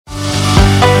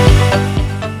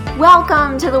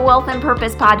Welcome to the Wealth and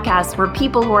Purpose podcast, where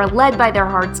people who are led by their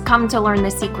hearts come to learn the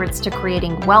secrets to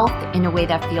creating wealth in a way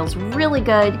that feels really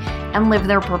good and live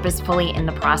their purpose fully in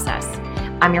the process.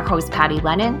 I'm your host, Patty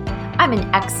Lennon. I'm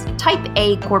an ex-type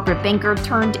A corporate banker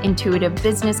turned intuitive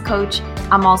business coach.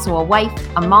 I'm also a wife,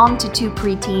 a mom to 2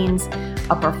 preteens,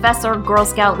 a professor, Girl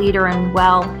Scout leader, and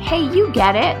well, hey, you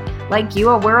get it. Like you,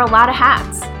 I wear a lot of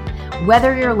hats.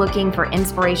 Whether you're looking for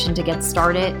inspiration to get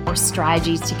started or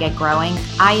strategies to get growing,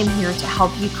 I am here to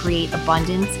help you create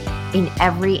abundance in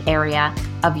every area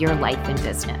of your life and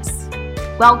business.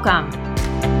 Welcome.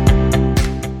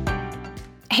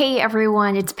 Hey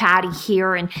everyone, it's Patty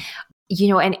here. And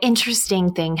an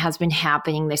interesting thing has been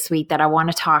happening this week that I want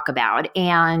to talk about.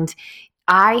 And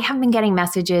I have been getting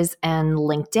messages on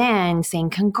LinkedIn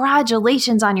saying,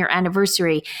 congratulations on your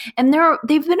anniversary. And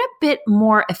they've been a bit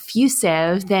more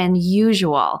effusive than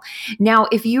usual. Now,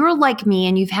 if you're like me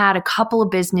and you've had a couple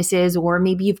of businesses, or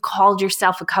maybe you've called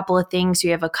yourself a couple of things,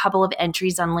 you have a couple of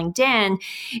entries on LinkedIn,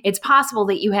 it's possible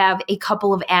that you have a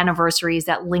couple of anniversaries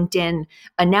that LinkedIn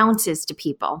announces to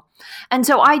people. And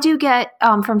so I do get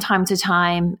from time to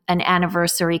time an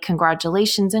anniversary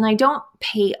congratulations, and I don't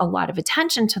pay a lot of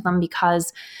attention to them because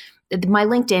my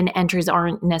LinkedIn entries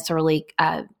aren't necessarily,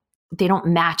 they don't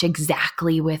match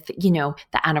exactly with, the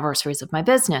anniversaries of my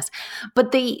business.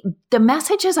 But the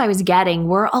messages I was getting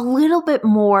were a little bit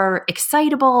more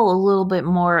excitable, a little bit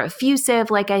more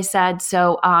effusive, like I said.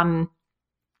 So,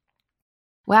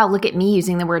 wow, look at me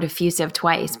using the word effusive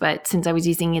twice. But since I was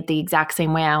using it the exact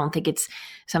same way, I don't think it's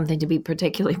something to be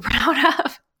particularly proud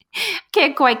of.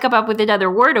 Can't quite come up with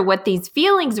another word of what these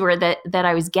feelings were that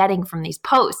I was getting from these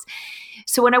posts.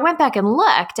 So when I went back and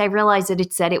looked, I realized that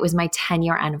it said it was my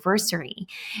 10-year anniversary.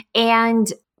 And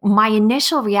my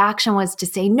initial reaction was to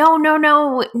say, no,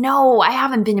 I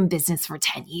haven't been in business for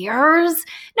 10 years.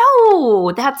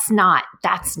 No, that's not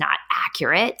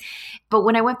accurate. But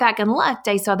when I went back and looked,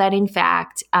 I saw that in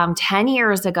fact, 10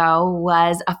 years ago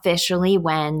was officially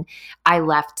when I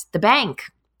left the bank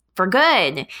for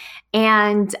good.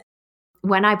 And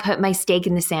when I put my stake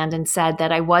in the sand and said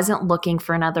that I wasn't looking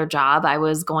for another job, I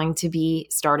was going to be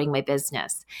starting my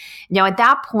business. Now, at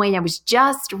that point, I was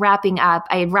just wrapping up.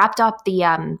 I had wrapped up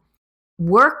the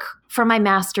work for my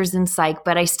master's in psych,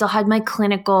 but I still had my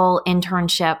clinical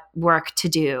internship work to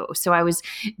do. So I was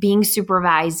being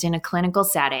supervised in a clinical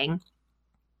setting,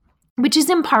 which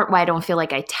is in part why I don't feel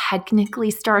like I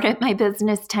technically started my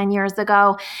business 10 years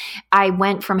ago. I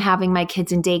went from having my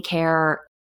kids in daycare.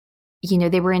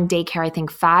 They were in daycare, I think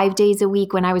 5 days a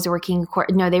week when I was working.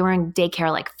 No, they were in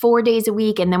daycare like 4 days a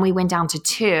week. And then we went down to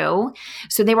 2.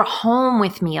 So they were home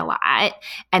with me a lot.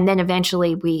 And then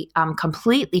eventually we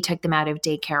completely took them out of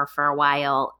daycare for a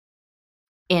while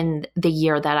in the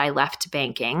year that I left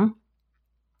banking.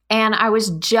 And I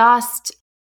was just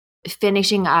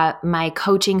finishing up my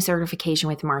coaching certification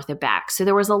with Martha Beck. So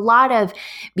there was a lot of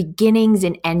beginnings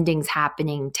and endings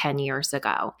happening 10 years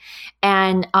ago.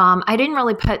 And I didn't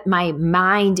really put my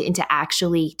mind into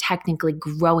actually technically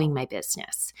growing my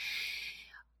business.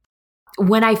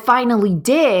 When I finally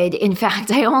did, in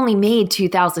fact, I only made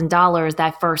 $2,000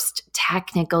 that first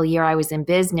technical year I was in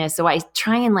business. So I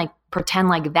try and pretend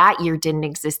like that year didn't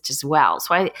exist as well.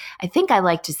 So I think I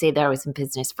like to say that I was in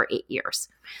business for 8 years.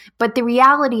 But the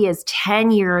reality is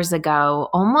 10 years ago,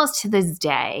 almost to this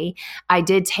day, I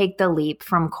did take the leap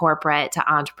from corporate to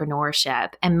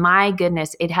entrepreneurship. And my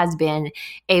goodness, it has been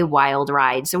a wild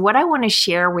ride. So what I want to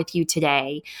share with you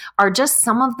today are just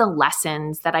some of the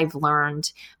lessons that I've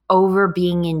learned over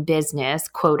being in business,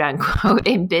 quote unquote,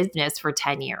 in business for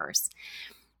 10 years.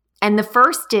 And the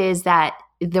first is that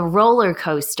the roller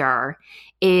coaster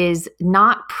is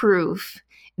not proof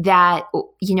that,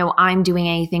 I'm doing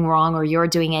anything wrong or you're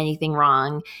doing anything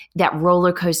wrong. That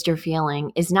roller coaster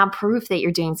feeling is not proof that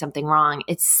you're doing something wrong.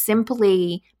 It's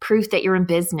simply proof that you're in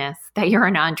business, that you're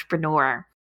an entrepreneur.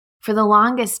 For the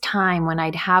longest time, when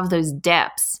I'd have those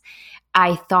dips,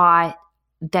 I thought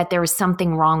that there was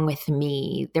something wrong with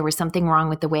me. There was something wrong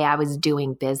with the way I was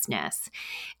doing business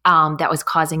that was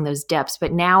causing those dips.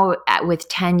 But now with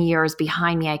 10 years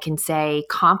behind me, I can say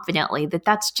confidently that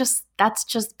that's just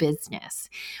business.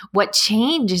 What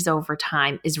changes over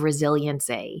time is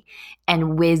resiliency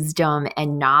and wisdom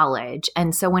and knowledge.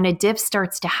 And so when a dip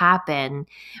starts to happen,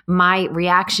 my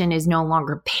reaction is no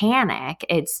longer panic.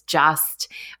 It's just,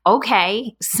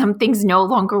 okay, something's no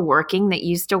longer working that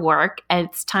used to work. And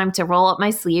it's time to roll up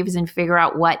my sleeves and figure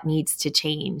out what needs to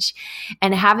change.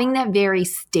 And having that very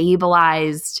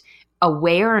stabilized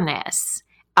awareness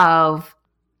of,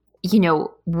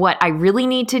 what I really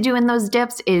need to do in those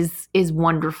dips is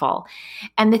wonderful.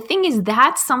 And the thing is,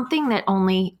 that's something that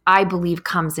only I believe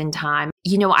comes in time.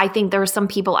 I think there are some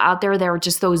people out there that are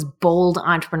just those bold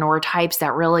entrepreneur types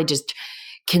that really just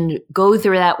can go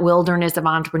through that wilderness of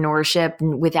entrepreneurship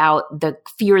without the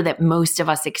fear that most of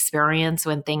us experience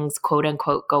when things quote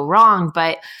unquote go wrong.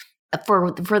 But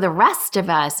for the rest of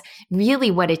us,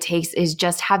 really what it takes is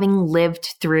just having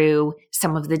lived through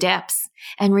some of the dips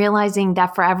and realizing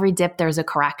that for every dip, there's a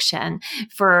correction.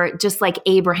 For just like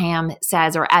Abraham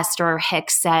says, or Esther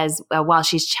Hicks says, while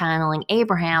she's channeling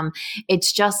Abraham,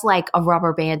 it's just like a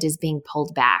rubber band is being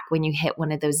pulled back when you hit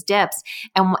one of those dips.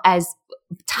 And as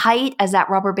tight as that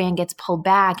rubber band gets pulled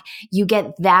back, you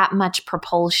get that much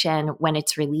propulsion when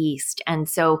it's released. And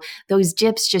so those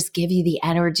dips just give you the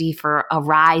energy for a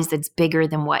rise that's bigger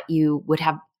than what you would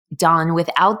have done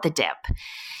without the dip.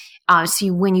 So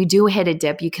when you do hit a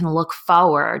dip, you can look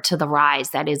forward to the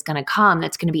rise that is going to come,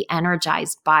 that's going to be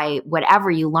energized by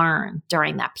whatever you learn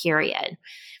during that period.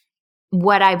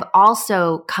 What I've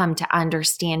also come to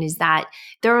understand is that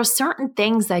there are certain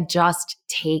things that just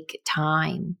take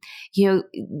time.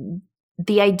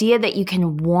 The idea that you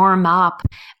can warm up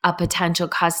a potential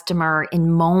customer in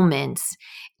moments,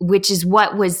 which is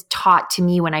what was taught to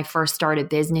me when I first started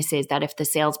businesses, that if the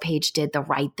sales page did the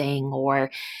right thing, or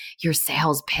your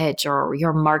sales pitch or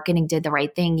your marketing did the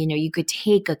right thing, you could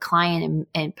take a client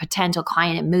and potential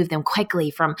client and move them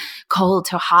quickly from cold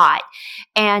to hot.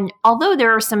 And although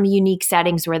there are some unique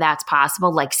settings where that's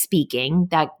possible, like speaking,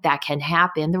 that can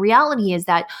happen, the reality is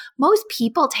that most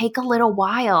people take a little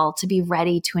while to be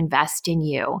ready to invest in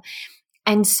you.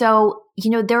 And so,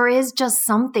 there is just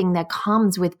something that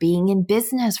comes with being in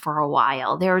business for a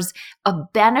while. There's a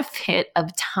benefit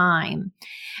of time.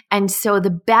 And so the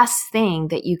best thing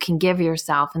that you can give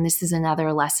yourself, and this is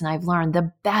another lesson I've learned,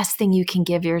 the best thing you can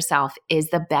give yourself is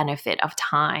the benefit of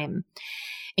time.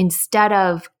 Instead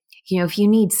of, if you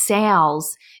need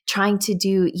sales, trying to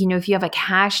do, if you have a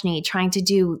cash need, trying to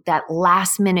do that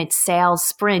last minute sales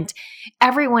sprint,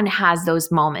 everyone has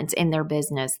those moments in their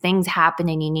business. Things happen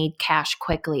and you need cash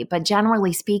quickly. But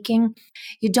generally speaking,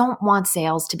 you don't want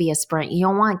sales to be a sprint. You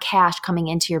don't want cash coming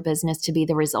into your business to be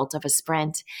the result of a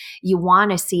sprint. You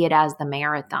want to see it as the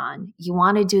marathon. You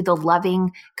want to do the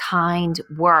loving, kind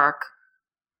work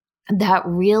that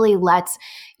really lets,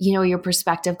 your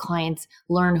prospective clients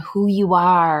learn who you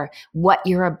are, what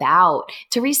you're about,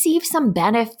 to receive some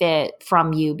benefit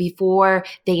from you before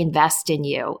they invest in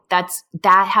you. That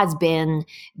has been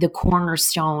the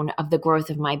cornerstone of the growth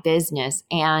of my business.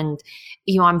 And,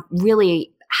 I'm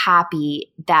really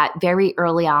happy that very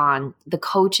early on, the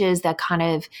coaches that kind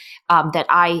of, that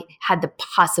I had the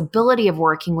possibility of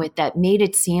working with, that made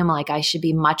it seem like I should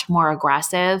be much more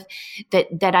aggressive,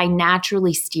 that I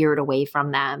naturally steered away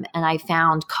from them. And I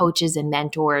found coaches and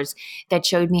mentors that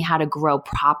showed me how to grow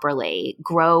properly,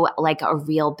 grow like a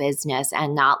real business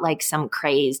and not like some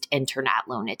crazed internet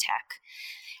lunatic.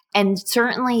 And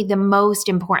certainly the most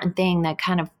important thing that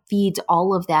kind of feeds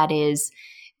all of that is,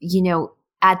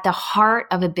 at the heart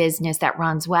of a business that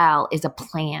runs well is a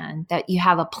plan, that you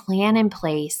have a plan in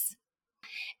place.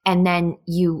 And then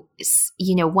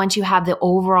once you have the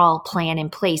overall plan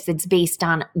in place, it's based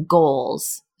on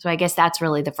goals. So I guess that's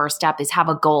really the first step, is have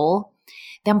a goal,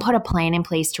 then put a plan in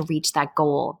place to reach that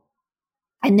goal.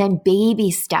 And then baby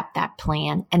step that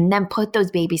plan, and then put those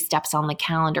baby steps on the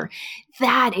calendar.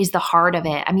 That is the heart of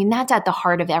it. I mean, that's at the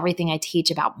heart of everything I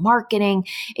teach about marketing.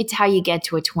 It's how you get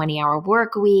to a 20-hour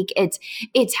work week.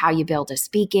 It's how you build a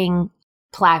speaking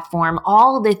platform.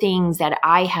 All the things that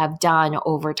I have done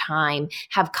over time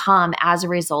have come as a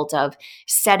result of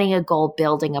setting a goal,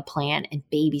 building a plan, and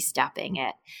baby stepping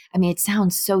it. I mean, it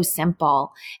sounds so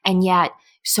simple, and yet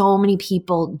so many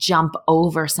people jump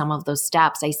over some of those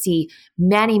steps. I see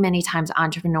many, many times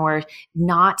entrepreneurs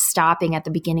not stopping at the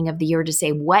beginning of the year to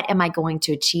say, what am I going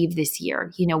to achieve this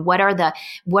year? What are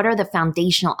the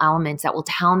foundational elements that will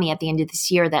tell me at the end of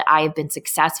this year that I have been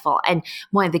successful? And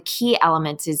one of the key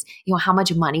elements is, how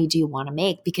much money do you want to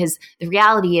make? Because the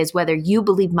reality is, whether you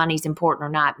believe money is important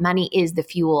or not, money is the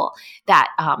fuel that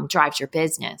drives your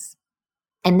business.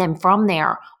 And then from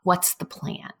there, what's the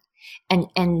plan?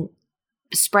 And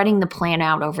spreading the plan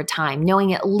out over time,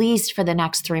 knowing at least for the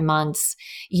next 3 months,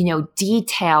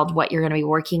 detailed what you're going to be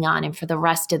working on. And for the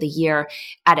rest of the year,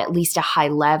 at least a high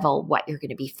level, what you're going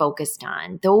to be focused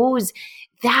on.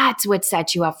 That's what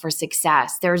sets you up for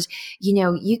success. There's,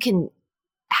 you can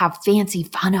have fancy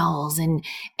funnels and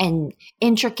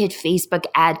intricate Facebook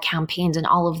ad campaigns and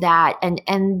all of that.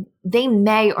 And they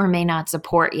may or may not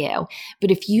support you. But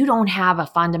if you don't have a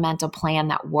fundamental plan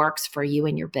that works for you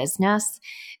and your business,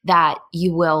 that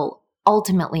you will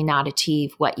ultimately not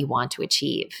achieve what you want to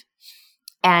achieve.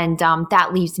 And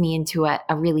that leads me into a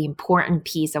really important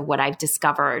piece of what I've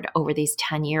discovered over these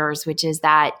 10 years, which is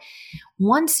that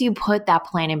once you put that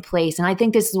plan in place, and I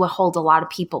think this is what holds a lot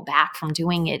of people back from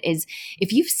doing it, is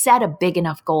if you've set a big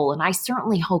enough goal, and I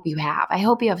certainly hope you have, I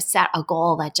hope you have set a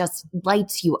goal that just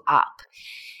lights you up.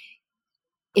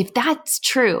 If that's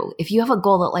true, if you have a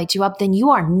goal that lights you up, then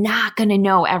you are not going to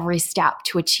know every step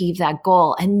to achieve that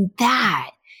goal. And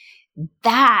that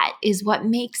is what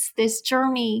makes this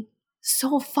journey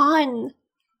so fun.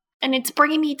 And it's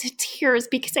bringing me to tears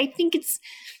because I think it's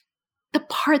the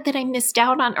part that I missed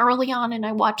out on early on, and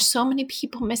I watched so many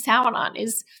people miss out on,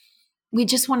 is we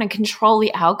just want to control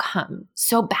the outcome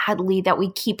so badly that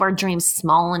we keep our dreams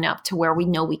small enough to where we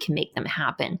know we can make them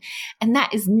happen. And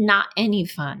that is not any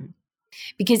fun.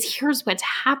 Because here's what's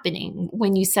happening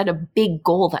when you set a big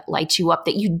goal that lights you up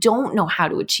that you don't know how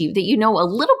to achieve, that you know a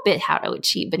little bit how to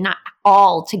achieve, but not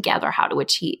all together how to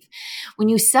achieve. When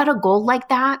you set a goal like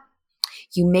that,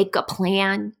 you make a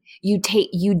plan, you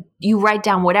write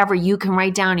down whatever you can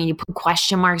write down, and you put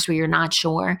question marks where you're not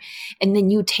sure. And then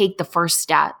you take the first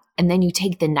step, and then you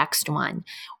take the next one.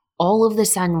 All of a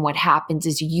sudden, what happens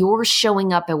is you're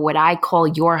showing up at what I call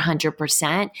your 100%.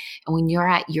 And when you're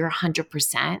at your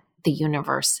 100%, the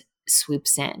universe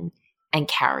swoops in and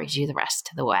carries you the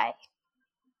rest of the way.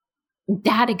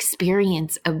 That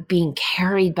experience of being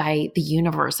carried by the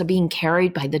universe, of being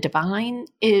carried by the divine,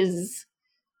 is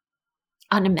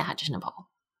unimaginable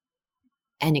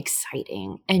and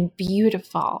exciting and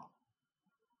beautiful.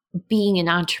 Being an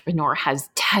entrepreneur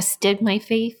has tested my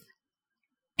faith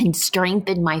and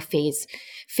strengthened my faith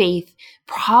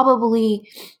probably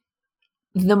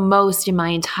the most in my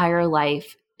entire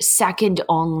life, second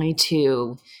only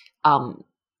to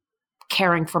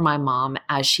caring for my mom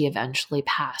as she eventually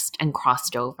passed and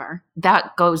crossed over.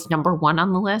 That goes number one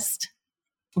on the list.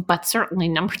 But certainly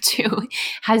number two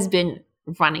has been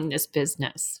running this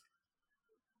business.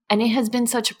 And it has been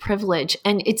such a privilege.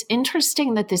 And it's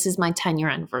interesting that this is my 10-year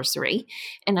anniversary.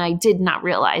 And I did not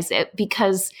realize it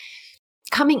because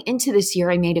coming into this year,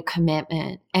 I made a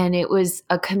commitment. And it was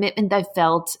a commitment that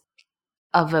felt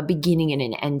of a beginning and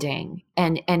an ending.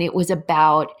 And it was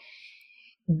about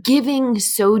giving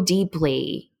so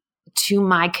deeply to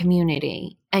my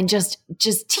community and just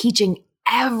teaching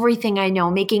everything I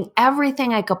know, making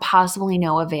everything I could possibly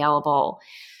know available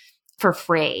for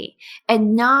free.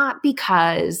 And not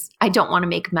because I don't want to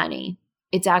make money.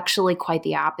 It's actually quite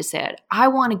the opposite. I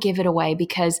want to give it away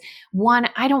because, one,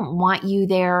 I don't want you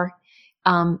there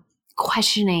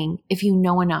questioning if you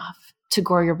know enough to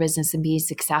grow your business and be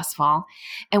successful.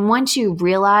 And once you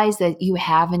realize that you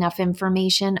have enough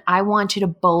information, I want you to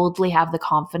boldly have the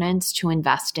confidence to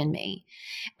invest in me.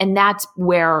 And that's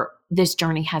where this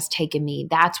journey has taken me.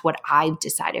 That's what I've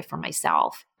decided for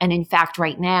myself. And in fact,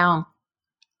 right now,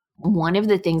 one of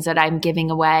the things that I'm giving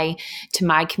away to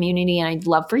my community, and I'd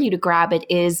love for you to grab it,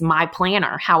 is my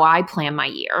planner, how I plan my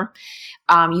year.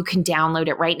 You can download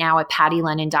it right now at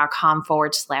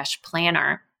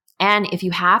pattylennon.com/planner. And if you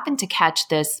happen to catch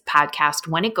this podcast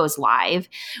when it goes live,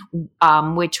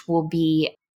 which will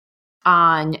be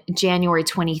on January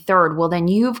 23rd, well, then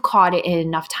you've caught it in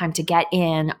enough time to get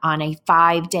in on a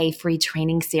 5-day free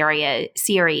training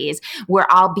series where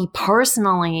I'll be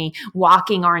personally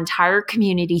walking our entire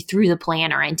community through the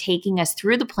planner and taking us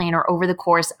through the planner over the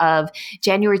course of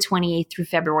January 28th through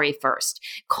February 1st,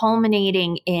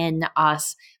 culminating in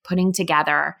us putting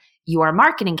together your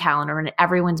marketing calendar and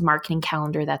everyone's marketing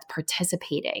calendar that's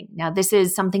participating. Now, this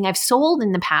is something I've sold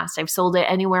in the past. I've sold it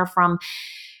anywhere from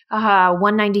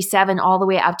 $197 all the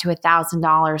way up to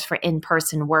 $1,000 for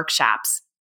in-person workshops.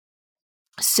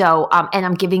 So, and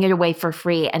I'm giving it away for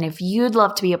free. And if you'd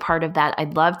love to be a part of that,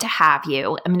 I'd love to have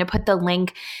you. I'm going to put the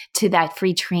link to that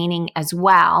free training as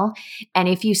well. And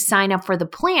if you sign up for the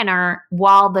planner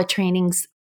while the training's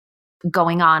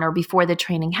going on or before the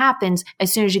training happens,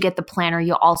 as soon as you get the planner,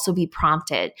 you'll also be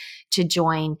prompted to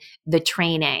join the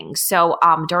training. So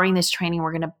during this training,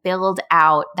 we're going to build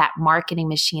out that marketing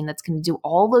machine that's going to do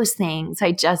all those things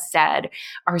I just said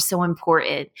are so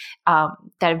important, that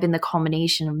have been the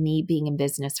culmination of me being in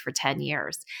business for 10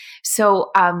 years.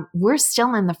 So we're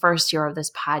still in the first year of this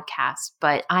podcast,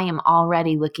 but I am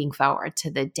already looking forward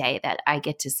to the day that I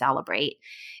get to celebrate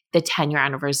the 10-year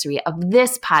anniversary of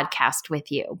this podcast with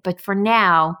you. But for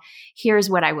now, here's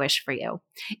what I wish for you.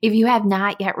 If you have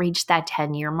not yet reached that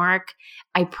 10-year mark,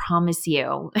 I promise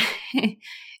you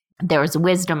there is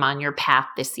wisdom on your path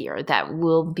this year that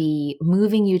will be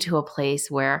moving you to a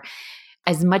place where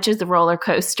as much as the roller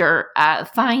coaster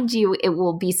finds you, it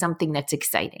will be something that's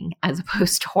exciting as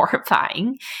opposed to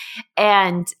horrifying.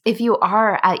 And if you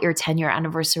are at your 10-year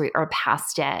anniversary or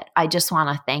past it, I just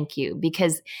want to thank you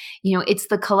because, it's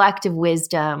the collective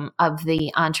wisdom of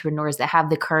the entrepreneurs that have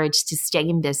the courage to stay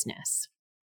in business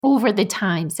over the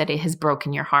times that it has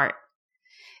broken your heart,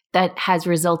 that has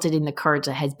resulted in the courage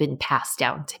that has been passed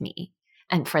down to me.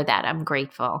 And for that, I'm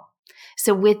grateful.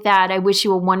 So with that, I wish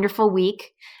you a wonderful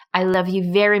week. I love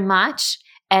you very much.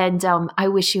 And I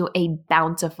wish you a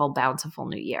bountiful, bountiful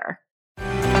new year.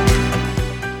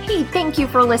 Hey, thank you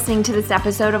for listening to this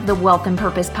episode of the Wealth and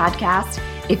Purpose podcast.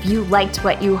 If you liked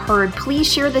what you heard, please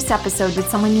share this episode with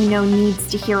someone you know needs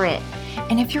to hear it.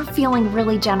 And if you're feeling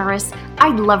really generous,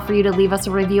 I'd love for you to leave us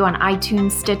a review on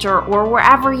iTunes, Stitcher, or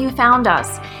wherever you found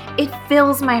us. It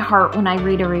fills my heart when I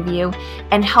read a review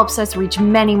and helps us reach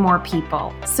many more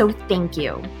people. So thank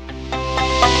you.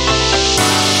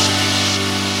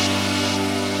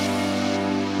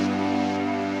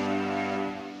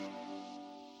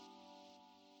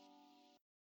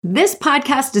 This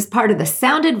podcast is part of the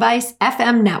Sound Advice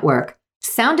FM network.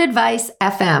 Sound Advice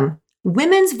FM,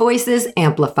 women's voices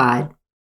amplified.